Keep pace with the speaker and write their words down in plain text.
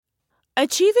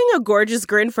Achieving a gorgeous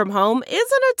grin from home isn't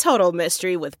a total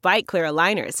mystery with Bite Clear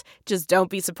aligners. Just don't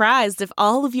be surprised if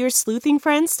all of your sleuthing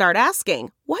friends start asking,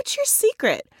 "What's your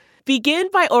secret?" Begin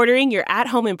by ordering your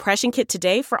at-home impression kit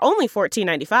today for only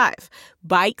 $14.95.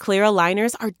 Bite Clear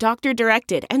aligners are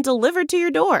doctor-directed and delivered to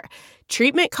your door.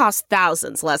 Treatment costs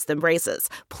thousands less than braces.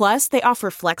 Plus, they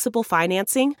offer flexible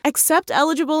financing, accept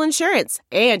eligible insurance,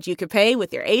 and you can pay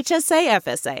with your HSA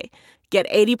FSA. Get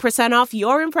 80% off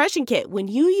your impression kit when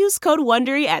you use code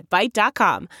WONDERY at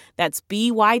Byte.com. That's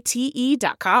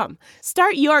BYTE.com.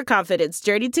 Start your confidence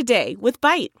journey today with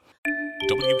Byte.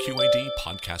 WQAD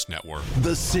Podcast Network.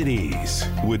 The Cities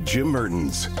with Jim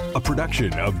Mertens, a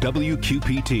production of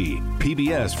WQPT,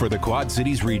 PBS for the Quad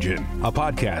Cities region, a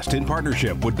podcast in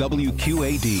partnership with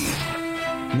WQAD.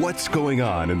 What's going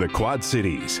on in the Quad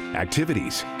Cities?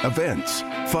 Activities, events,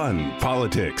 fun,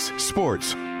 politics,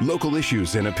 sports, local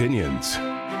issues and opinions.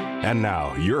 And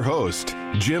now, your host,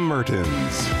 Jim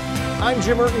Mertens. I'm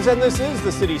Jim Mertens, and this is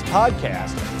the Cities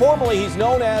Podcast. Formerly, he's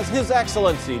known as His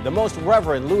Excellency, the Most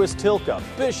Reverend Louis Tilka,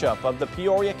 Bishop of the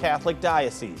Peoria Catholic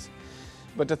Diocese.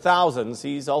 But to thousands,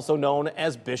 he's also known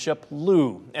as Bishop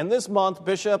Lou. And this month,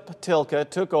 Bishop Tilka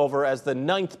took over as the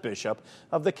 9th bishop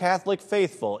of the Catholic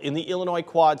faithful in the Illinois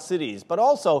Quad Cities, but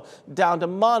also down to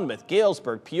Monmouth,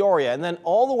 Galesburg, Peoria, and then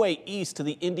all the way east to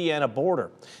the Indiana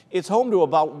border. It's home to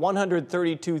about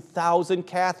 132,000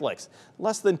 Catholics,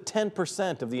 less than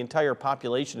 10% of the entire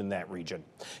population in that region.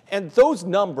 And those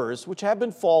numbers, which have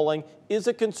been falling, is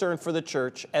a concern for the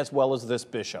church as well as this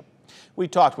bishop. We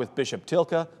talked with Bishop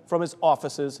Tilka from his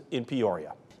offices in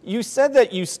Peoria. You said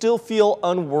that you still feel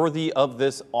unworthy of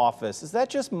this office. Is that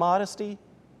just modesty?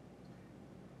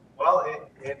 Well,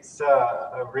 it's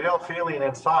a real feeling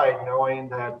inside knowing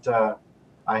that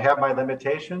I have my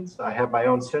limitations, I have my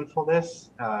own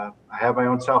sinfulness, I have my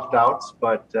own self-doubts,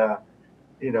 but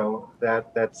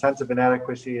that sense of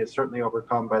inadequacy is certainly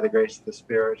overcome by the grace of the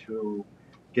Spirit, who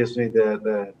gives me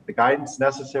the guidance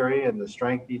necessary and the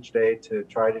strength each day to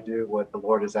try to do what the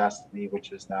Lord has asked me,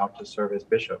 which is now to serve as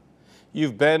bishop.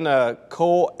 You've been a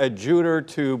co-adjutor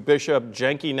to Bishop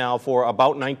Jenke now for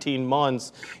about 19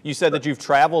 months. You said that you've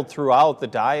traveled throughout the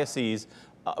diocese.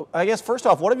 I guess, first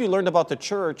off, what have you learned about the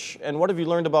church, and what have you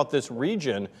learned about this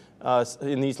region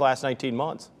in these last 19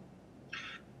 months?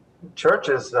 Church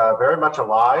is very much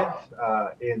alive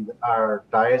in our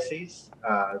diocese.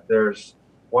 There's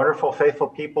wonderful, faithful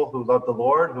people who love the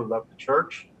Lord, who love the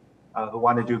church, who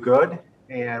want to do good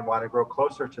and want to grow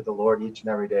closer to the Lord each and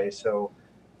every day. So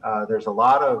there's a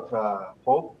lot of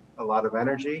hope, a lot of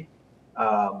energy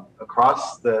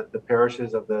across the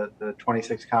parishes of the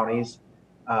 26 counties.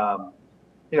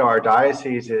 Our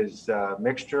diocese is a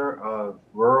mixture of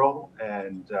rural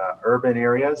and urban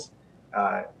areas.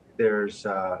 There's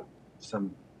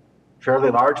some fairly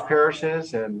large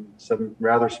parishes and some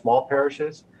rather small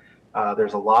parishes.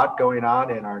 There's a lot going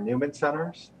on in our Newman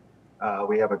centers.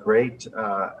 We have a great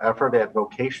effort at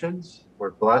vocations.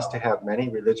 We're blessed to have many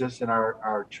religious in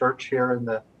our church here in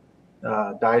the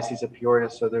Diocese of Peoria.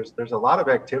 So there's a lot of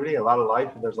activity, a lot of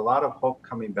life, and there's a lot of hope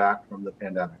coming back from the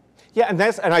pandemic. Yeah,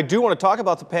 and I do want to talk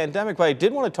about the pandemic, but I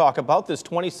did want to talk about this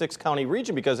 26 county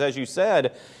region because, as you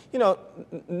said,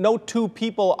 no two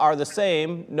people are the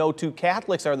same, no two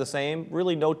Catholics are the same,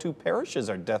 really no two parishes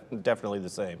are definitely the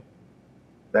same.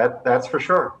 That's for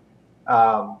sure.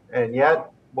 And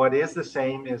yet, what is the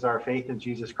same is our faith in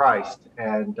Jesus Christ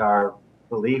and our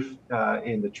belief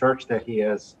in the church that he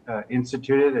has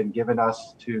instituted and given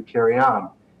us to carry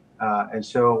on. And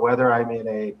so whether I'm in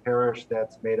a parish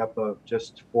that's made up of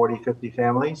just 40, 50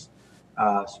 families,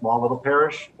 small little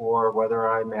parish, or whether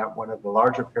I'm at one of the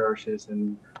larger parishes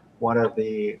in one of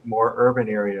the more urban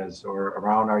areas or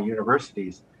around our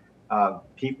universities,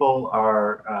 people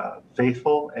are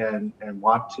faithful and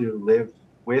want to live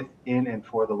with, in, and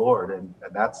for the Lord. And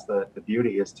that's the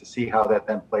beauty, is to see how that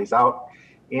then plays out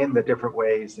in the different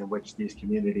ways in which these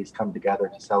communities come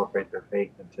together to celebrate their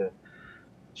faith and to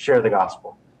share the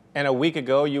gospel. And a week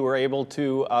ago, you were able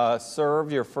to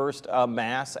serve your first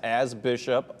Mass as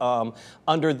bishop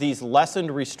under these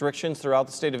lessened restrictions throughout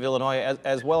the state of Illinois,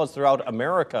 as well as throughout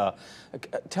America.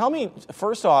 Tell me,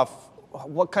 first off,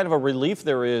 what kind of a relief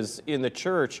there is in the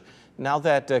church now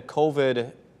that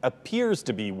COVID appears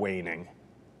to be waning.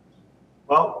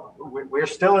 Well, we're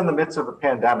still in the midst of a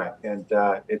pandemic, and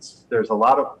there's a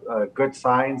lot of good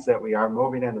signs that we are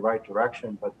moving in the right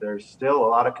direction, but there's still a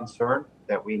lot of concern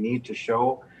that we need to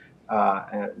show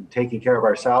taking care of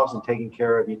ourselves and taking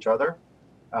care of each other.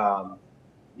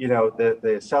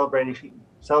 The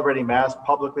celebrating Mass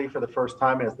publicly for the first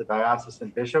time as the diocesan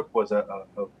bishop was a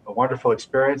wonderful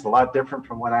experience, a lot different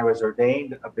from when I was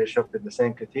ordained a bishop in the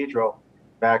same cathedral.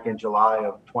 back in July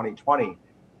of 2020.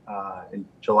 In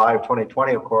July of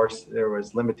 2020, of course, there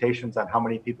was limitations on how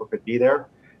many people could be there.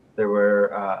 There were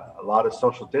a lot of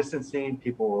social distancing.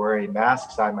 People were wearing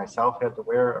masks. I myself had to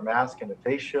wear a mask and a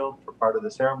face shield for part of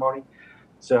the ceremony.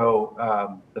 So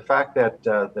the fact that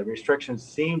the restrictions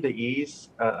seem to ease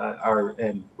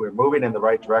and we're moving in the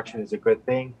right direction is a good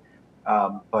thing.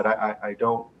 But I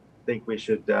don't think we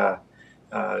should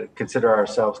consider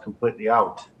ourselves completely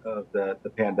out of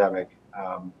the pandemic.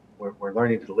 We're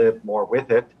learning to live more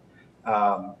with it,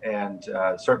 and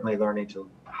certainly learning to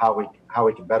how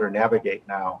we can better navigate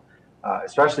now,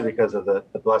 especially because of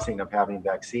the blessing of having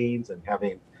vaccines and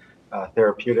having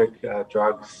therapeutic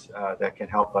drugs that can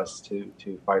help us to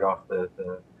fight off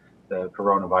the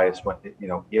coronavirus,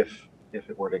 if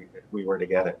we were to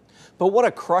get it. But what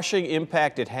a crushing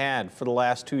impact it had for the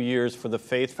last 2 years for the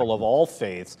faithful of all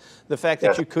faiths. The fact that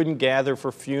Yes. you couldn't gather for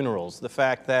funerals, the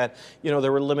fact that,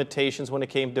 there were limitations when it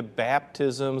came to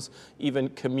baptisms, even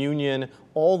communion,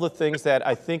 all the things that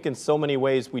I think in so many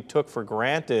ways we took for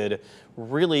granted,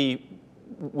 really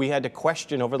we had to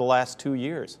question over the last 2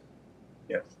 years.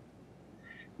 Yes.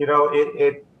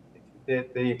 The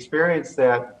experience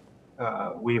that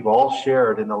we've all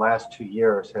shared in the last 2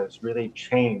 years has really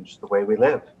changed the way we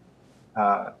live.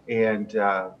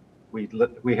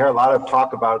 We hear a lot of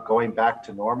talk about going back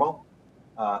to normal.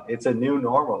 It's a new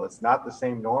normal. It's not the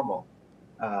same normal.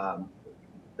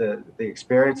 The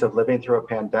experience of living through a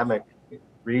pandemic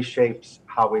reshapes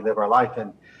how we live our life.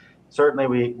 And certainly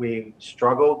we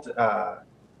struggled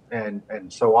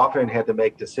and so often had to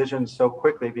make decisions so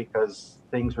quickly because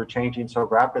things were changing so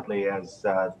rapidly as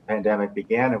the pandemic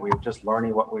began, and we were just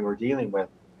learning what we were dealing with.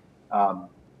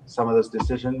 Some of those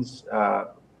decisions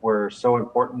were so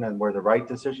important and were the right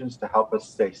decisions to help us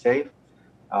stay safe.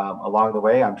 Along the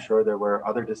way, I'm sure there were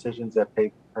other decisions that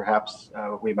perhaps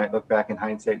we might look back in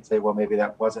hindsight and say, well, maybe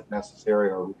that wasn't necessary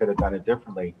or we could have done it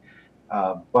differently.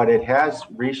 But it has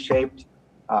reshaped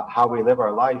how we live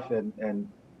our life. And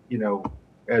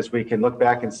as we can look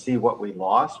back and see what we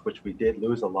lost, which we did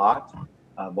lose a lot.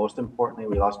 Most importantly,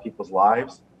 we lost people's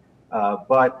lives.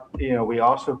 But we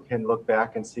also can look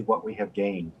back and see what we have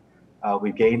gained.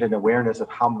 We've gained an awareness of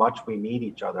how much we need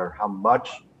each other, how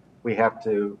much we have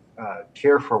to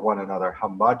care for one another, how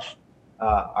much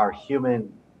our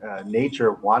human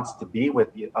nature wants to be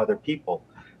with the other people.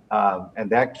 And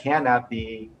that cannot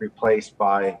be replaced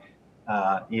by,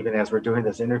 even as we're doing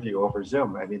this interview over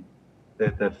Zoom. I mean,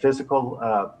 the physical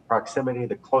proximity,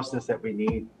 the closeness that we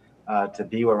need to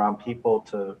be around people,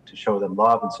 to show them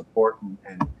love and support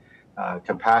and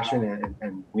compassion,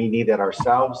 and we need that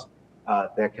ourselves.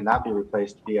 That cannot be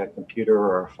replaced via a computer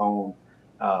or a phone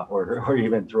or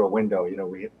even through a window.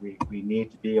 We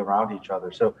need to be around each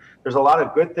other. So there's a lot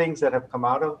of good things that have come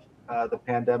out of the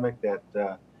pandemic that,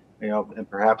 and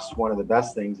perhaps one of the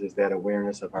best things is that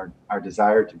awareness of our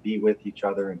desire to be with each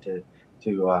other and to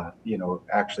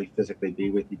actually physically be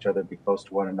with each other, be close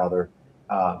to one another,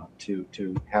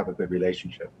 to have a good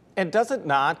relationship. And does it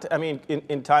not,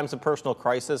 in times of personal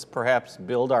crisis, perhaps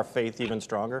build our faith even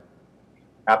stronger?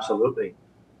 Absolutely.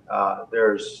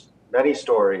 There's many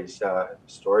stories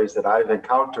that I've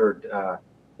encountered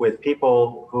with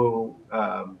people who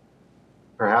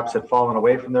perhaps had fallen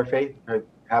away from their faith,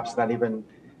 perhaps not even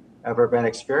ever been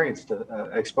exposed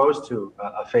to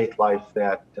a faith life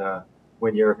that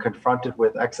when you're confronted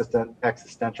with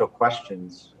existential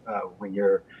questions, when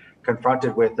you're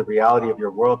confronted with the reality of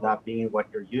your world not being what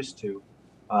you're used to,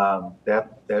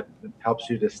 that helps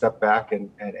you to step back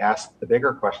and ask the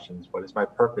bigger questions. What is my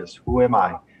purpose? Who am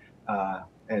I?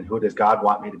 And who does God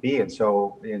want me to be? And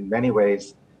so in many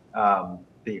ways, the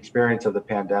experience of the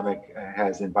pandemic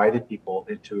has invited people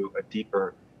into a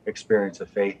deeper experience of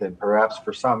faith, and perhaps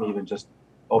for some even just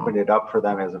opened it up for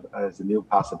them as a new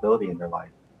possibility in their life.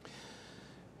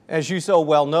 As you so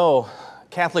well know,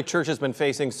 Catholic Church has been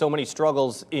facing so many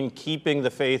struggles in keeping the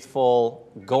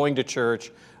faithful going to church,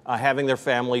 having their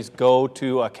families go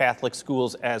to Catholic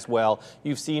schools as well.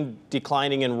 You've seen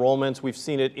declining enrollments. We've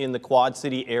seen it in the Quad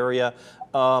City area.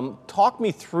 Talk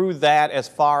me through that as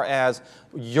far as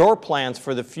your plans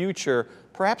for the future,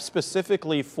 perhaps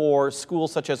specifically for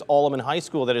schools such as Alleman High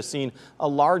School that has seen a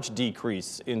large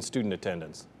decrease in student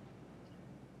attendance.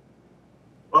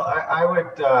 Well, I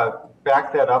would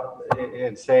back that up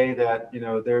and say that,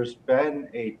 there's been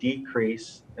a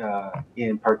decrease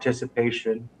in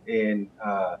participation in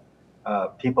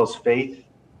people's faith,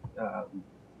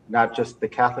 not just the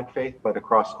Catholic faith, but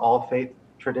across all faith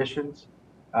traditions.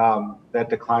 That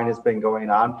decline has been going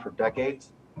on for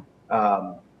decades.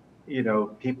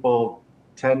 People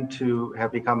tend to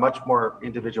have become much more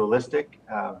individualistic,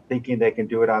 thinking they can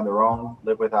do it on their own,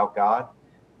 live without God.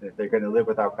 If they're going to live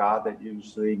without God, that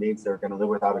usually means they're going to live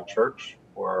without a church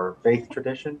or faith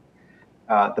tradition.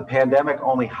 The pandemic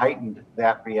only heightened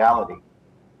that reality.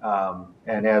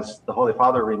 And as the Holy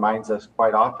Father reminds us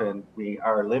quite often, we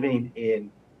are living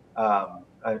in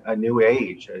a new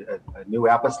age, a new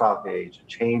apostolic age, a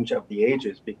change of the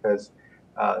ages, because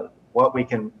what we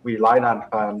can rely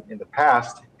on in the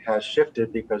past has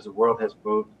shifted because the world has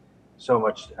moved so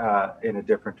much in a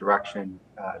different direction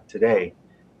today.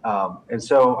 And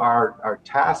so our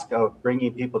task of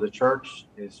bringing people to church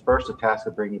is first a task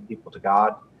of bringing people to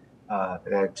God.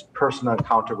 That's personal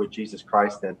encounter with Jesus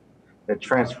Christ that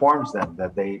transforms them,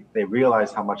 that they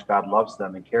realize how much God loves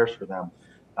them and cares for them,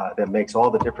 that makes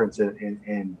all the difference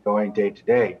in going day to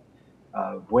day.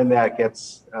 When that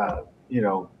gets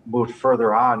moved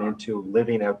further on into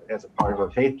living as a part of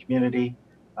a faith community,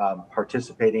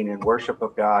 participating in worship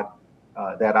of God,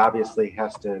 that obviously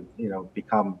has to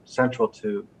become central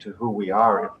to who we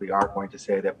are if we are going to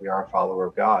say that we are a follower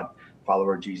of God,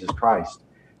 follower of Jesus Christ.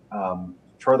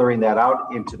 Furthering that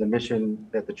out into the mission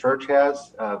that the church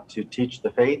has to teach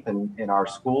the faith in our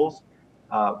schools,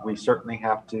 we certainly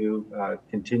have to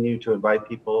continue to invite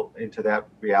people into that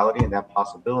reality and that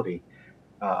possibility.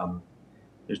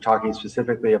 There's talking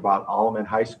specifically about Alleman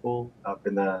High School up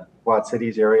in the Quad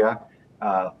Cities area.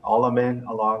 Alleman,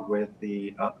 along with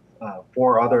the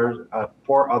four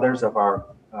others of our,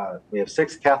 we have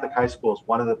 6 Catholic high schools.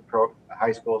 One of the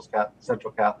high schools,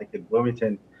 Central Catholic in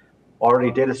Bloomington,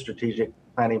 already did a strategic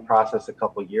planning process a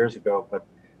couple of years ago, but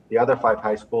the other 5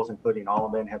 high schools, including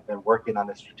Alleman, have been working on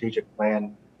a strategic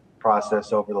plan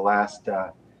process over the last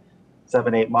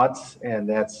 7-8 months, and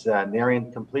that's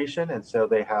nearing completion. And so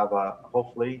they have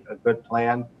hopefully a good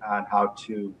plan on how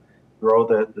to grow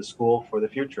the school for the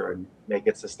future and make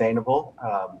it sustainable.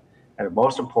 And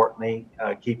most importantly,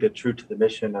 keep it true to the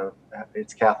mission of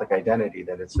its Catholic identity,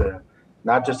 that it's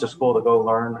not just a school to go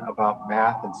learn about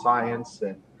math and science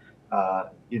and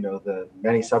the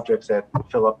many subjects that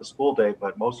fill up the school day,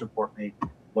 but most importantly,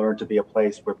 learn to be a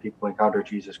place where people encounter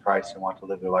Jesus Christ and want to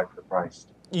live their life for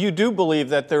Christ. You do believe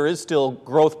that there is still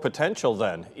growth potential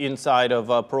then inside of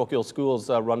parochial schools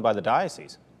run by the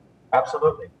diocese?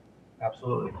 Absolutely.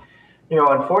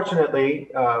 Unfortunately,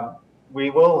 we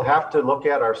will have to look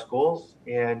at our schools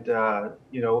and,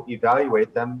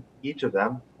 evaluate them, each of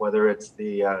them, whether it's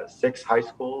the 6 high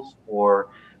schools or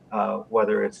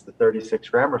whether it's the 36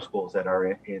 grammar schools that are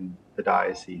in the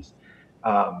diocese.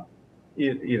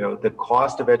 The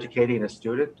cost of educating a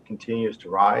student continues to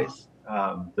rise.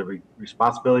 The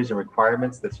responsibilities and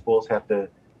requirements that schools have to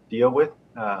deal with,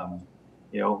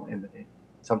 and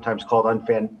sometimes called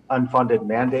unfunded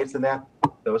mandates, and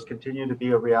those continue to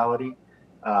be a reality.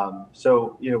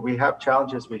 So we have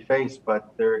challenges we face,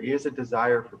 but there is a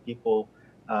desire for people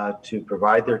to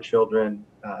provide their children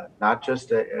not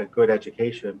just a good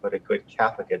education, but a good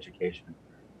Catholic education,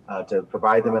 to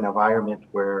provide them an environment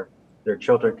where their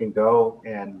children can go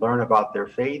and learn about their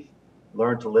faith,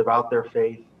 learn to live out their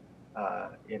faith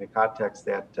in a context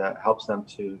that helps them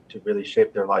to really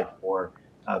shape their life for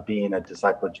being a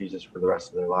disciple of Jesus for the rest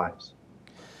of their lives.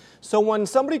 So when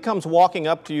somebody comes walking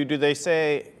up to you, do they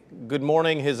say, "Good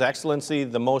morning, His Excellency,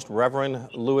 the Most Reverend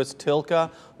Louis Tilka,"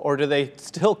 or do they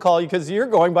still call you, because you're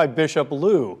going by Bishop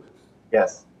Lou?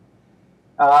 Yes.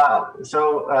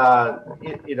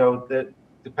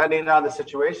 Depending on the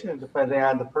situation and depending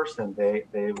on the person, they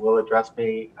will address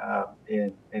me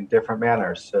in different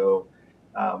manners. So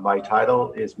my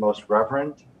title is Most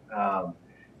Reverend.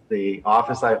 The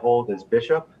office I hold is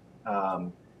Bishop.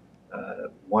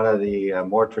 One of the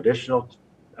more traditional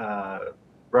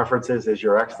references is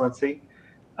Your Excellency.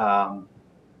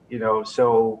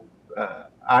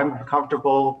 I'm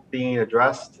comfortable being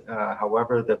addressed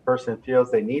however the person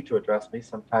feels they need to address me.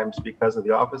 Sometimes because of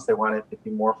the office, they want it to be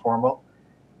more formal.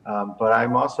 But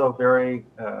I'm also very,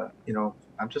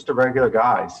 I'm just a regular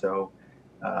guy. So,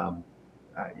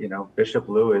 Bishop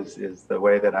Lou is the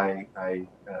way that I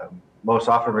most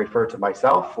often refer to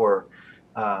myself or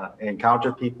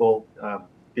encounter people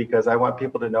because I want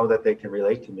people to know that they can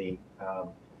relate to me.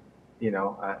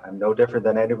 I'm no different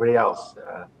than anybody else.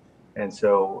 And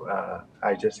so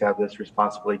I just have this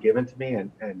responsibility given to me,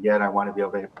 and yet I want to be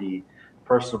able to be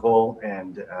personable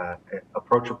and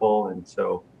approachable. And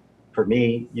so for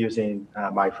me, using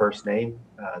my first name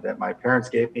that my parents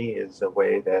gave me is a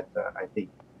way that I think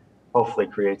hopefully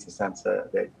creates a sense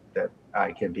that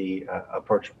I can be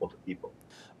approachable to people.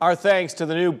 Our thanks to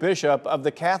the new bishop of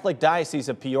the Catholic Diocese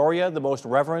of Peoria, the Most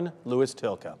Reverend Louis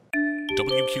Tilka.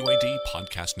 WQAD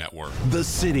Podcast Network. The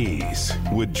Cities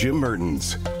with Jim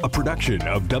Mertens, a production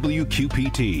of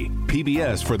WQPT,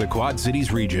 PBS for the Quad Cities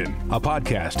region, a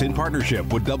podcast in partnership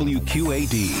with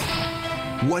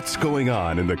WQAD. What's going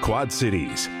on in the Quad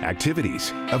Cities?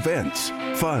 Activities, events,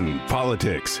 fun,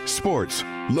 politics, sports,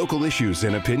 local issues,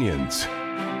 and opinions.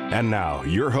 And now,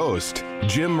 your host,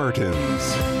 Jim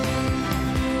Mertens.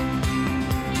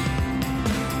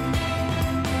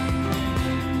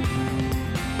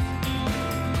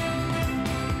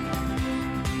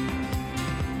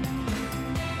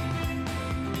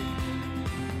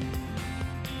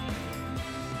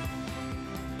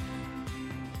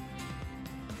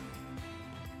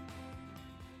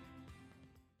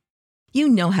 You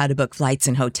know how to book flights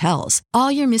and hotels.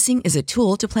 All you're missing is a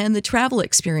tool to plan the travel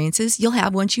experiences you'll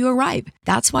have once you arrive.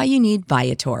 That's why you need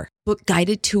Viator. Book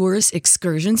guided tours,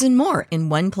 excursions, and more in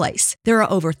one place. There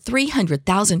are over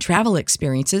 300,000 travel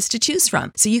experiences to choose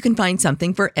from, so you can find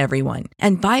something for everyone.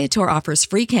 And Viator offers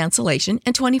free cancellation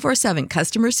and 24/7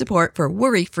 customer support for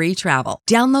worry-free travel.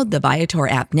 Download the Viator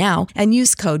app now and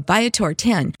use code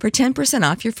Viator10 for 10%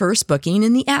 off your first booking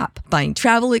in the app. Find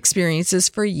travel experiences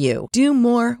for you. Do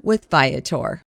more with Viator.